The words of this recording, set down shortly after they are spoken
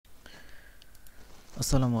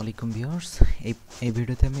আসসালামু আলাইকুম ভিউয়ার্স, এই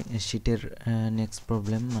ভিডিওতে আমি শীটের নেক্সট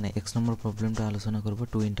প্রবলেম মানে x নম্বর প্রবলেমটা আলোচনা করব।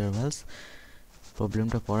 টু ইন্টারভালস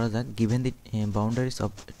প্রবলেমটা পড়া যাক। Given the boundaries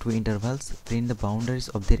of two intervals, print the boundaries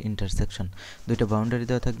of their intersection. দুইটা বাউন্ডারি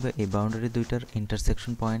দেওয়া থাকবে, এই বাউন্ডারি দুইটার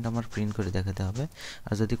ইন্টারসেকশন পয়েন্ট আমার প্রিন্ট করে দেখাতে হবে।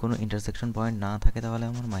 আর যদি কোনো ইন্টারসেকশন পয়েন্ট না থাকে তাহলে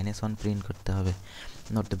আমার -1 প্রিন্ট করতে হবে।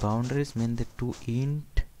 Not the boundaries mean the two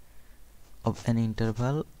int of an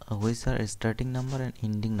interval which are a starting number and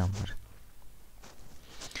ending number.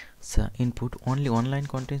 So input only one line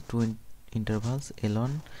contains two intervals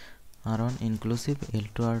L1 R1 inclusive,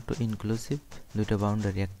 L2 R2 inclusive. দুইটা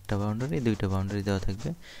boundary, একটা boundary দুইটা boundary দেওয়া থাকবে।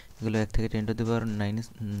 এগুলো 1 থেকে 10 to the power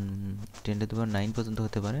 9 পর্যন্ত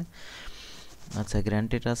হতে পারে। আচ্ছা,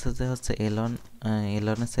 গ্র্যান্টেড আছে যে হচ্ছে L1 এর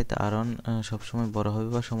চাইতে R1 সবসময় বড় হবে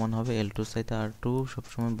বা সমান হবে, L2 এর চাইতে R2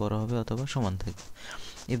 সবসময় বড় হবে অথবা সমান থাকবে।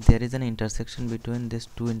 If there is an intersection between these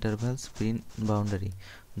two intervals, print boundary.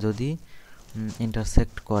 যদি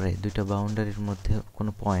ইন্টারসেক্ট করে দুইটা বাউন্ডারির মধ্যে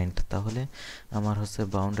কোনো পয়েন্ট, তাহলে আমার হচ্ছে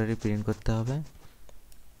বাউন্ডারি প্রিন্ট করতে হবে,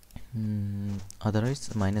 আদারওয়াইজ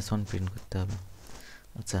 -1 প্রিন্ট করতে হবে।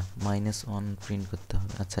 আচ্ছা, -1 প্রিন্ট করতে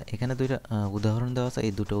হবে। আচ্ছা, এখানে দুইটা উদাহরণ দেওয়া আছে,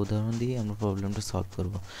 এই দুটো উদাহরণ দিয়ে আমরা প্রবলেমটা সলভ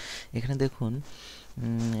করব। এখানে দেখুন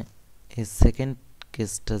এই সেকেন্ড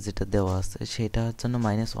কেসটা যেটা দেওয়া আছে সেটা হচ্ছে না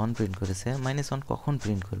 -1 প্রিন্ট করেছে। -1 কখন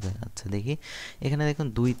প্রিন্ট করবে? আচ্ছা দেখি, এখানে দেখুন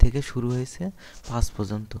 2 থেকে শুরু হয়েছে 5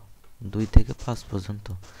 পর্যন্ত, 2 থেকে 5 পর্যন্ত।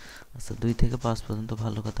 আচ্ছা, 2 থেকে 5 পর্যন্ত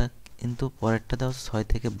ভালো কথা, কিন্তু পরেরটা দেওয়া আছে 6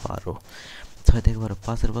 থেকে 12, 6 থেকে 12,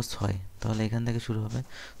 5 এর পর 6, তাহলে এখান থেকে শুরু হবে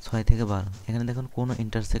 6 থেকে 12। এখানে দেখুন কোনো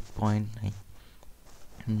ইন্টারসেক্ট পয়েন্ট নাই,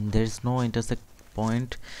 there is no intersect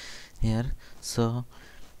point here. so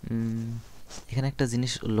এখানে একটা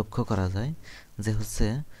জিনিস লক্ষ্য করা যায় যে হচ্ছে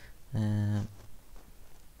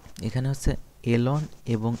এখানে হচ্ছে L1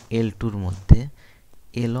 এবং L2 মধ্যে,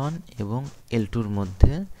 L1 এবং L2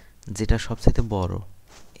 মধ্যে যেটা সবচাইতে বড়,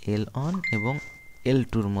 L1 এবং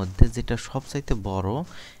L2 মধ্যে যেটা সবচাইতে বড়,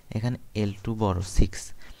 এখানে L2 বড় 6,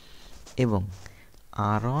 এবং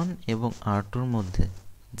R1 এবং R2 মধ্যে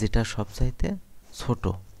যেটা সবচাইতে ছোট,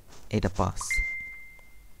 এটা 5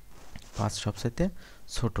 সবচাইতে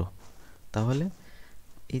ছোট। তাহলে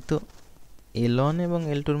এই তো L1 এবং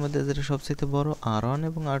L2 মধ্যে যেটা সবচাইতে বড়, R1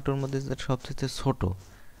 এবং R2 মধ্যে যেটা সবচাইতে ছোট,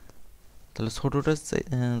 তাহলে ছোটটা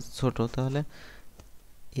ছোট, তাহলে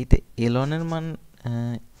এইতে L1 এর মান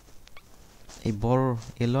এই বড়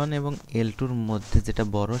L1 এবং L2 মধ্যে যেটা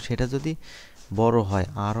বড় সেটা যদি বড় হয়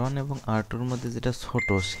R1 এবং R2 মধ্যে যেটা ছোট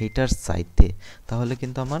সেইটার চাইতে, তাহলে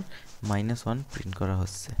কিন্তু আমার -1 প্রিন্ট করা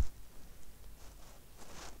হচ্ছে।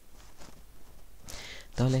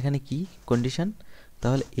 তাহলে এখানে কি কন্ডিশন?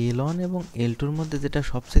 তাহলে L1 এবং L2 মধ্যে যেটা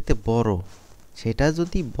সবচেয়ে বড় সেটা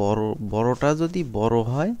যদি বড়টা যদি বড়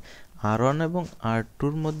হয় R1 এবং R2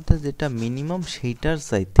 মধ্যে যেটা মিনিমাম সেইটার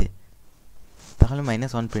চাইতে, তাহলে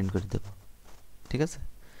 -1 প্রিন্ট করে দেব। ঠিক আছে?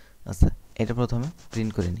 আচ্ছা, এটা প্রথমে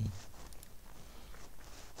প্রিন্ট করে নিই।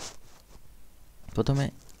 প্রথমে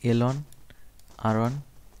L1 R1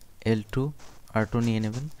 L2 R2 নিয়ে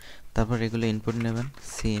নেবেন, তারপর এগুলো ইনপুট নেবেন,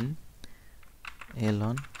 scene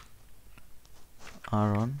L1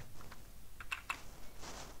 R1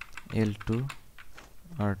 L2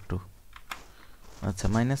 R2। আচ্ছা,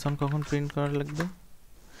 -1 কখন প্রিন্ট করা লাগবে?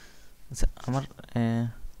 আচ্ছা, আমার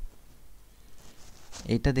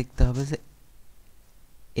এইটা দেখতে হবে যে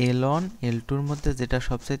L1 L2 মধ্যে যেটা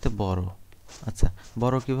সবচাইতে বড়। আচ্ছা,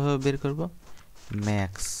 বড় কিভাবে বের করব?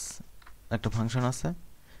 ম্যাক্স একটা ফাংশন আছে,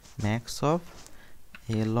 ম্যাক্স অফ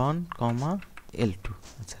L1, L2।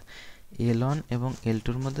 আচ্ছা, L1 এবং L2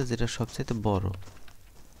 মধ্যে যেটা সবচাইতে বড়,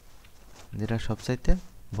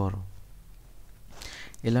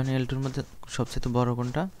 L1 L2 মধ্যে সবচাইতে বড়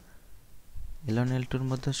কোনটা? L1 L2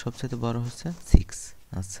 মধ্যে সবচাইতে বড় হচ্ছে 6।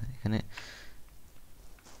 আচ্ছা, এখানে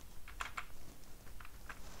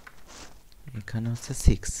হচ্ছে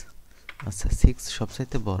 6। আচ্ছা, 6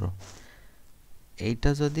 সবচাইতে বড়।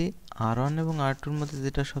 এইটা যদি R1 এবং R2 মধ্যে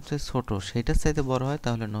যেটা সবচেয়ে ছোট সেটার চাইতে বড় হয়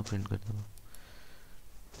তাহলে নো প্রিন্ট করে দেব।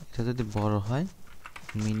 এটা যদি বড় হয়,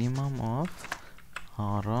 মিনিমাম অফ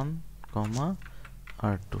R1,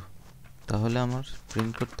 R2, তাহলে আমার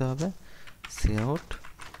প্রিন্ট করতে হবে Cout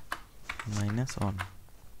 -1,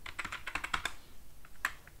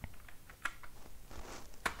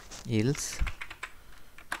 এলস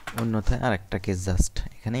অন্যথায় আরেকটা কেস জাস্ট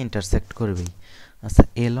এখানে ইন্টারসেক্ট করবেই। আচ্ছা,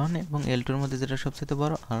 L1 এবং L2 এর মধ্যে যেটা সবচেয়ে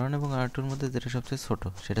বড়, R1 এবং R2 এর মধ্যে যেটা সবচেয়ে ছোট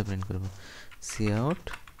সেটা প্রিন্ট করব। Cout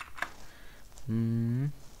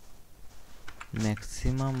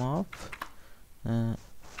maximum of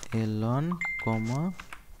L1,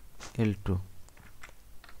 L2।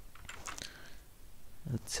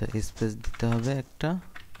 আচ্ছা, স্পেস দিতে হবে একটা,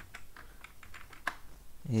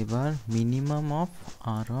 এবার মিনিমাম অফ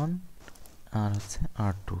R1 আর হচ্ছে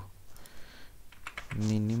R2,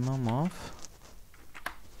 minimum of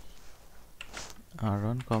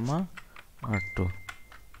R1, R2।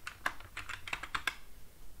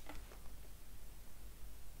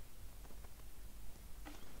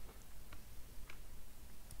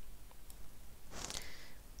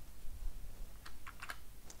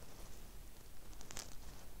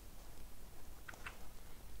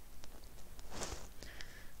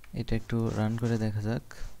 এটা একটু রান করে দেখা যাক।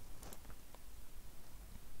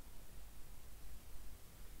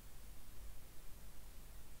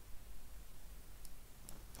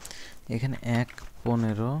 এখানে 1,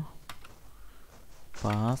 15,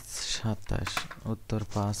 5, 27, উত্তর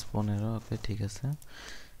 5, 15। ওকে, ঠিক আছে।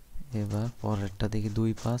 এবার পরেরটা দেখি 2,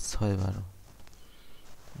 5, 6, 12।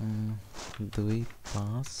 2,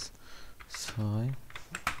 5, 6,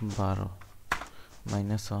 12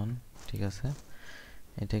 -1। ঠিক আছে,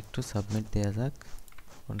 এটা একটু সাবমিট দেওয়া যাক।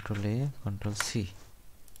 Control A, control C,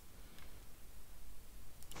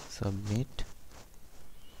 submit.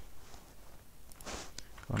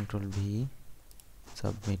 Control V,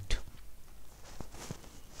 submit,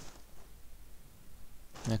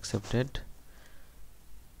 accepted.